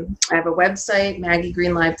 I have a website,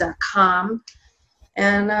 MaggieGreenLive.com.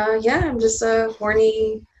 And I'm just a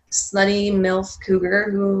horny, slutty MILF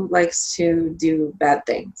cougar who likes to do bad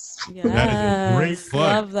things. Yes, that is a great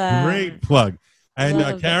plug. Love that. Great plug.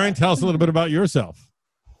 And Karen, tell us a little bit about yourself.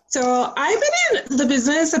 So I've been in the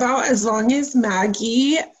business about as long as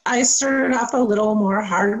Maggie. I started off a little more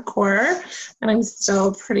hardcore, and I'm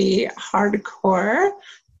still pretty hardcore.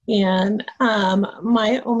 And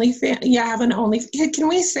my OnlyFans, I have an OnlyFans. Can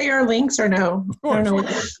we say our links or no? I don't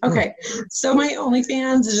know. Okay. So my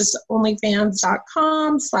OnlyFans is just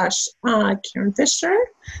onlyfans.com/Karen Fisher.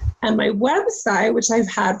 And my website, which I've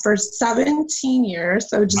had for 17 years,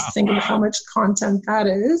 so just think of how much content that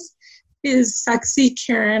is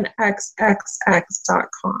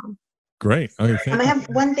sexykarenxxx.com. Great. Okay, I have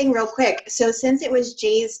one thing real quick. So since it was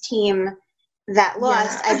Jay's team that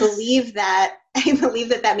lost, I believe that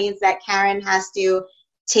means that Karen has to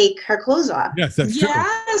take her clothes off. Yes, that's true. Yeah,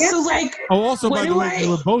 so like... Oh, also, by the way, we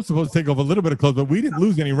were both supposed to take off a little bit of clothes, but we didn't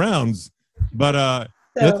lose any rounds. But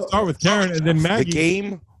let's start with Karen and then Maggie. The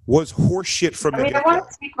game was horseshit from the I want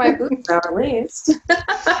to take my boots out at least.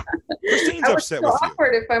 Christine's I upset would with feel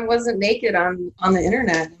awkward if I wasn't naked on the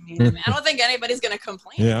internet. I don't think anybody's going to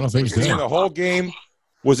complain. Yeah, I don't think so. The whole game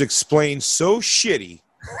was explained so shitty.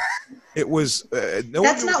 It was.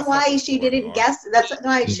 That's not why she didn't guess. That's not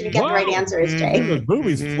why she didn't get the right answers, Jay. Those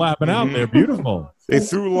boobies flapping out there, beautiful. They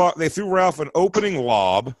threw Ralph an opening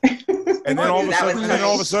lob, and then all of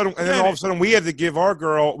a sudden, we had to give our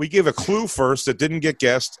girl. We gave a clue first that didn't get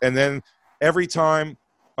guessed, and then every time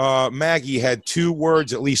Maggie had 2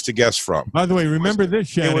 words at least to guess from. By the way, remember this,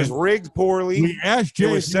 Shannon. It was rigged poorly. We asked Jay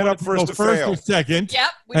it was set up for us to fail. Or second. Yep.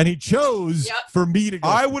 And he chose for me to go.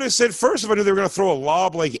 I would have said first if I knew they were going to throw a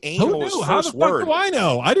lob like anal as How first the fuck word. do I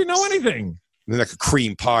know? I didn't know anything. And then like a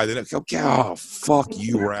cream pie. Then oh, fuck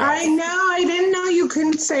you, Ralph. I know. I didn't know you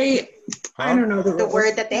couldn't say... I don't know the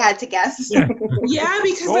word that they had to guess. Yeah,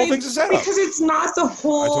 because it's not the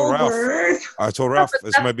whole word. I told Ralph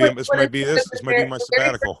this might be my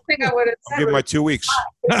sabbatical. I'm giving my 2 weeks.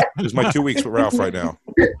 This is my 2 weeks with Ralph right now.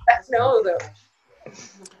 No, though.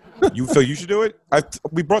 You feel you should do it?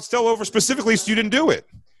 We brought Stella over specifically so you didn't do it.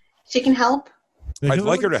 She can help. I'd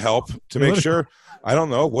like her to help to make sure. I don't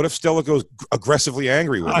know. What if Stella goes aggressively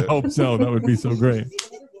angry with it? I hope so. That would be so great.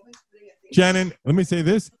 Shannon, let me say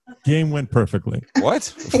this. Game went perfectly. What?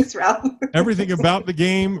 Thanks, Ralph. Everything about the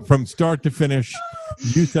game from start to finish,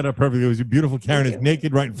 you set up perfectly. It was beautiful. Karen is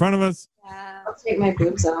naked right in front of us. I'll take my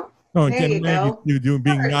boobs out. Oh, and you doing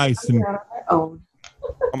being nice. And I'm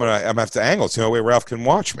gonna have to angle it so that way Ralph can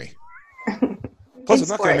watch me. Plus, I'm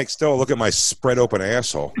not going to make Stella look at my spread open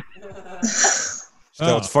asshole.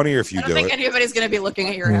 Stella, it's funnier if you do it. I don't think anybody's going to be looking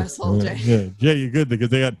at your asshole, Jay. Yeah, Jay, you're good because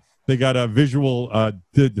they got a visual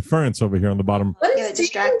deference over here on the bottom. What is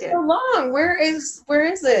distracted? So long. Where is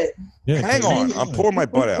it? Yeah, hang on. I'm pulling my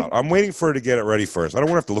butt out. I'm waiting for her to get it ready first. I don't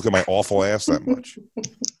want to have to look at my awful ass that much.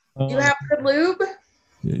 You have good lube?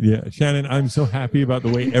 Yeah, Shannon, I'm so happy about the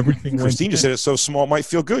way everything went. Christine just said it's so small it might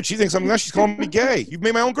feel good. She thinks she's calling me gay. You've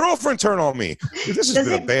made my own girlfriend turn on me. Dude, this has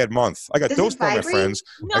been a bad month. I got dosed by my friends.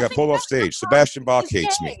 I got pulled off stage. Sebastian Bach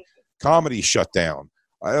hates me. Comedy shut down.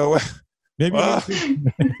 Maybe a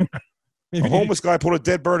homeless guy pulled a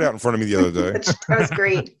dead bird out in front of me the other day. That was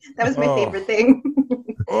great. That was my favorite thing.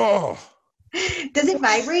 Oh. Does it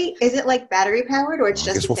vibrate? Is it like battery powered or it's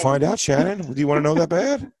just? I guess we'll find out, Shannon. Do you want to know that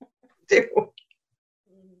bad?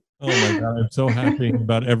 Oh my God, I'm so happy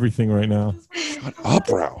about everything right now. Shut up,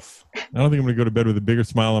 Ralph. I don't think I'm going to go to bed with a bigger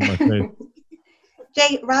smile on my face.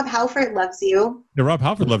 Jay, Rob Halford loves you. Yeah, Rob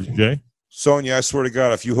Halford loves you, Jay. Sonia, I swear to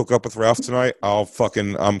God, if you hook up with Ralph tonight,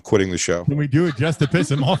 I'm quitting the show. Can we do it just to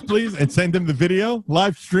piss him off, please, and send him the video,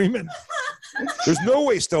 live stream it? There's no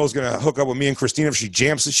way Stella's going to hook up with me and Christina if she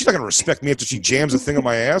jams. She's not going to respect me after she jams a thing on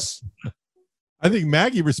my ass. I think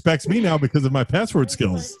Maggie respects me now because of my password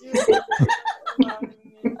skills.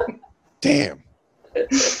 Damn.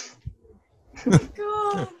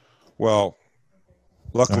 Well,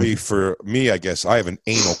 luckily for me, I guess, I have an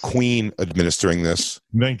anal queen administering this.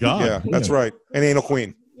 Thank God. Yeah, that's right. An anal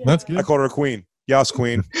queen. That's good. I call her a queen. Yas,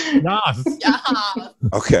 queen. Yas.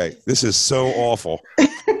 Okay, this is so awful.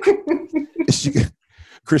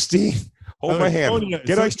 Christine, hold my hand. Sonia,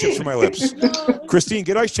 get ice chips for my lips. Christine,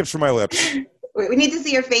 get ice chips for my lips. We need to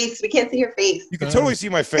see your face. We can't see your face. You can totally see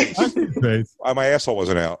my face. My asshole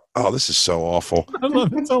wasn't out. Oh, this is so awful. I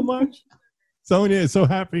love it so much. Sonia is so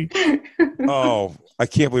happy. Oh, I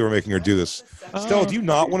can't believe we're making her do this. Stella, do you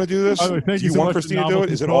not want to do this? Do you want Christine to do it?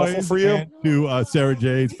 Is it awful for you? To Sarah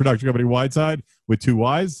J's production company, Whiteside, with 2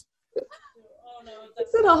 Ys.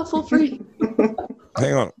 Is it awful for you?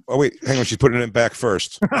 Hang on. Oh, wait. Hang on. She's putting it back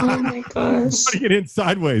first. Oh, my gosh. Putting it in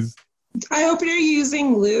sideways. I hope you're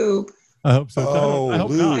using lube. I hope so. Oh, I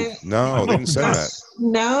hope lube. No, they didn't say that.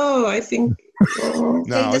 No, I think...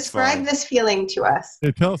 No, describe this feeling to us.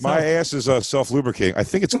 My ass is self-lubricating. I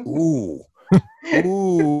think it's, ooh.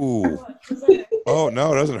 Ooh. Oh,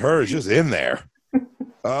 no, it doesn't hurt. It's just in there.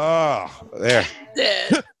 Ah, there.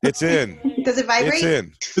 It's in. Does it vibrate? It's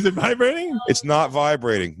in. Is it vibrating? It's not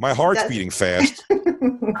vibrating. My heart's beating fast.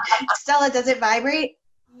 Stella, does it vibrate?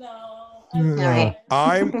 No. All right.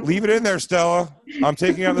 Leave it in there, Stella. I'm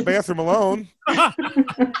taking out the bathroom alone.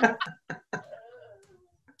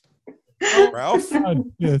 Ralph?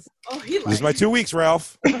 Yes. Oh, This is my 2 weeks,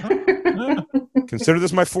 Ralph. Consider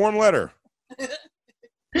this my form letter.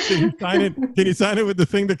 Can you sign it with the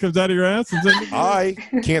thing that comes out of your ass? I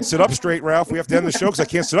can't sit up straight, Ralph. We have to end the show because I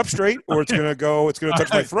can't sit up straight, or it's gonna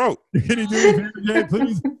touch my throat. Can you do me a favor, Jay,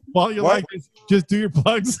 please? While you like this, just do your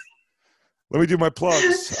plugs. Let me do my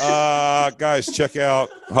plugs. Guys, check out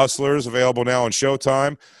Hustlers, available now on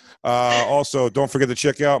Showtime. Also, don't forget to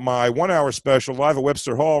check out my 1 hour special live at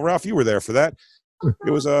Webster Hall. Ralph, you were there for that.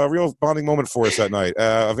 It was a real bonding moment for us that night.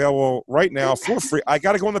 Available right now for free. I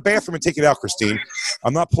got to go in the bathroom and take it out, Christine.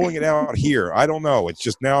 I'm not pulling it out here. I don't know. It's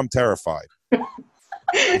just now I'm terrified.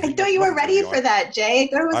 I thought you were ready for that,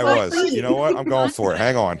 Jay. I was. You know what? I'm going for it.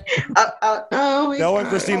 Hang on. Stella and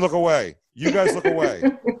Christine, look away. You guys look away.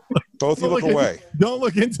 Both of you look away. Don't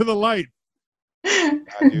look into the light.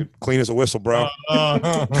 Dude, clean as a whistle, bro.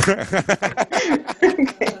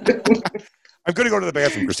 I'm going to go to the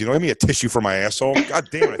bathroom, Christine. Don't give me a tissue for my asshole. God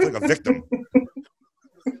damn it. I feel like a victim.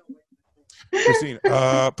 Christine,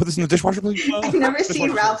 put this in the dishwasher, please. I've never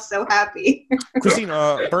seen Ralph so happy. Christine,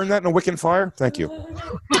 burn that in a Wiccan fire. Thank you.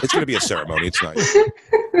 It's going to be a ceremony. It's nice. All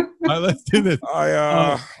right, let's do this.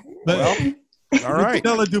 Well, all right.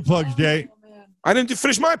 Stella, do plugs, Jay. I didn't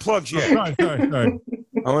finish my plugs yet. Sorry.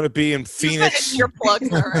 I'm going to be in Phoenix. Your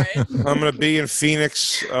plugs, all right. I'm going to be in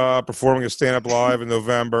Phoenix performing a stand-up live in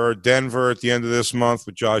November. Denver at the end of this month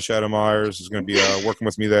with Josh Adam Myers is going to be working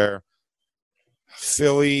with me there.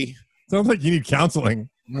 Philly. Sounds like you need counseling.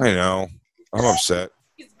 I know. I'm upset.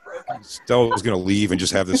 Stella's going to leave and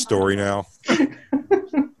just have this story now.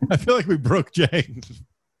 I feel like we broke Jay.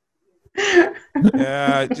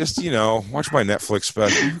 Yeah, just, watch my Netflix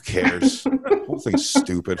special. Who cares? The whole thing's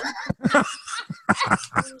stupid.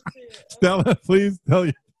 Stella, please tell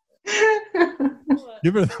you.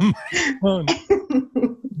 Give her the microphone.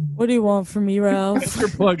 What do you want from me, Ralph? That's your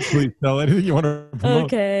plug, please, Stella. Anything you want to promote?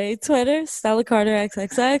 Okay. Twitter, Stella Carter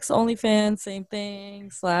XXX. OnlyFans, same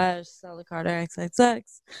thing. / Stella Carter XXX.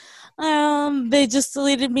 They just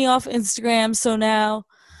deleted me off Instagram, so now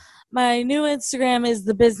my new Instagram is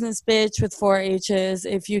the business bitch with 4 H's.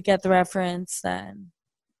 If you get the reference, then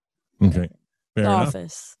okay. Fair enough.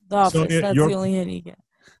 Office. The Office. Sonia, that's the only hint you get.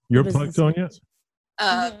 Your plug, Sonia?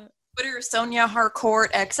 Twitter, Sonia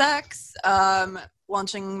Harcourt XX.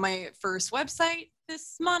 Launching my first website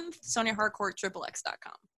this month,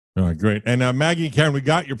 SoniaHarcourtXXX.com. All right, great. And Maggie and Karen, we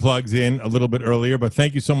got your plugs in a little bit earlier, but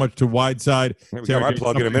thank you so much to Wideside. We got my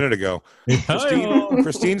plug in a minute ago.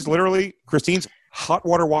 Christine's hot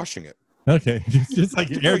water washing it. Okay. Just like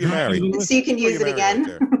so you can use it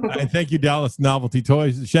again. And thank you, Dallas Novelty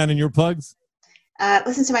Toys. Shannon, your plugs?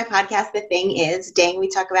 Listen to my podcast, The Thing Is. Dang, we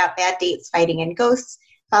talk about bad dates, fighting, and ghosts.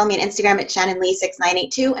 Follow me on Instagram at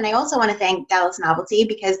ShannonLee6982. And I also want to thank Dallas Novelty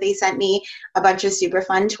because they sent me a bunch of super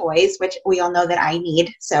fun toys, which we all know that I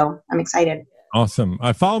need. So I'm excited. Awesome.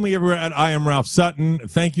 Follow me everywhere at I Am Ralph Sutton.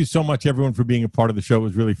 Thank you so much, everyone, for being a part of the show. It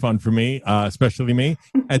was really fun for me, especially me.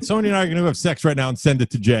 And Sonia and I are going to have sex right now and send it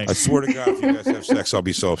to Jay. I swear to God, if you guys have sex, I'll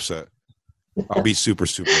be so upset. I'll be super,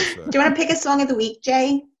 super upset. Do you want to pick a song of the week,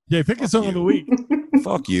 Jay? Jay, pick a song of the week.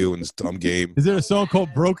 Fuck you and this dumb game. Is there a song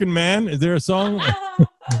called Broken Man? Is there a song?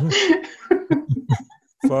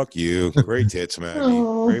 Fuck you. Great tits, Maggie.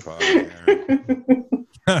 Great podcast.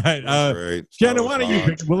 All right. Great. Shannon, why don't you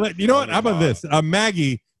pick? You know what? How about this?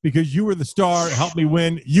 Maggie, because you were the star, help me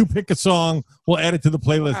win. You pick a song. We'll add it to the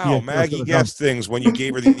playlist. Wow, Maggie guessed things when you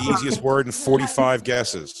gave her the easiest word in 45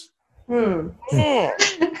 guesses. No,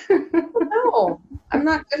 I'm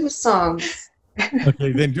not good with songs.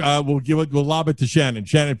 Okay, then we'll lob it to Shannon.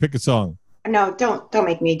 Shannon, pick a song. No, don't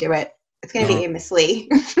make me do it. It's going to be Amos Lee.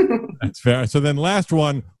 That's fair. So then last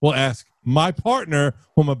one, we'll ask my partner,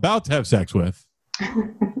 who I'm about to have sex with.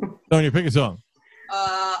 Sonia, pick a song.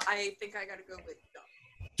 I think I got to go with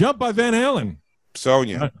Jump by Van Halen.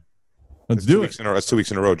 Sonia. Let's do it. That's 2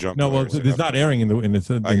 weeks in a row. Jump. No, well, it's not airing in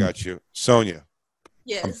the. I got you. Sonia.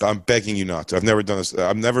 Yes. I'm begging you not to. I've never done this.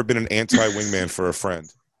 I've never been an anti-wingman for a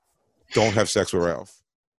friend. Don't have sex with Ralph.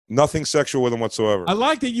 Nothing sexual with him whatsoever. I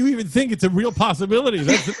like that you even think it's a real possibility.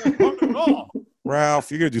 That's not at all.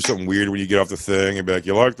 Ralph, you're gonna do something weird when you get off the thing and be like,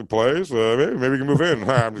 "You like the place? Maybe you can move in."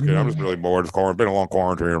 I'm just kidding. I'm just really bored. It's been a long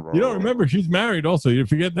quarantine. You don't remember she's married. Also, you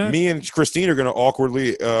forget that. Me and Christine are gonna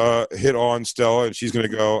awkwardly hit on Stella, and she's gonna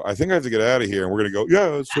go, "I think I have to get out of here," and we're gonna go,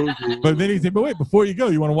 "Yeah, it's so cool." But then he said, "But wait, before you go,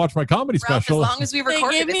 you want to watch my comedy Ralph, special?" as long as we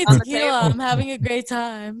record Give it, me it's on the tequila. table. I'm having a great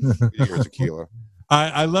time. Here's tequila.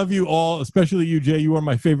 I love you all, especially you, Jay. You are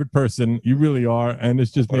my favorite person. You really are, and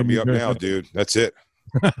it's just made me up now, dude. That's it.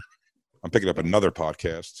 I'm picking up another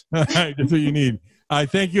podcast. All right, that's what you need. I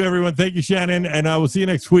thank you, everyone. Thank you, Shannon, and I will see you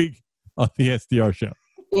next week on the SDR show.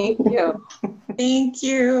 Thank you. Thank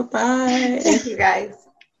you. Bye. Thank you, guys.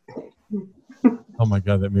 Oh my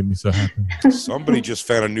God, that made me so happy. Somebody just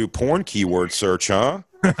found a new porn keyword search, huh?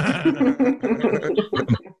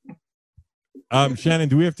 Shannon,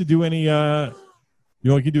 do we have to do any?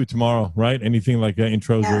 We can do it tomorrow, right? Anything like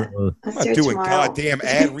intros or I'm not doing goddamn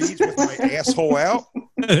ad reads with my asshole out.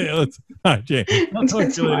 All right, Jay. I'll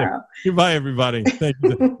talk to you later. Goodbye, everybody. Thank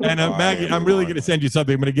you. And Maggie, I'm really going to send you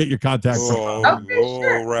something. I'm going to get your contact.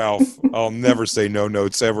 Oh, Ralph. I'll never say no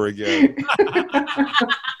notes ever again.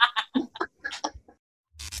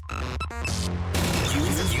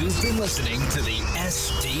 You've been listening to the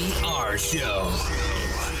SDR Show.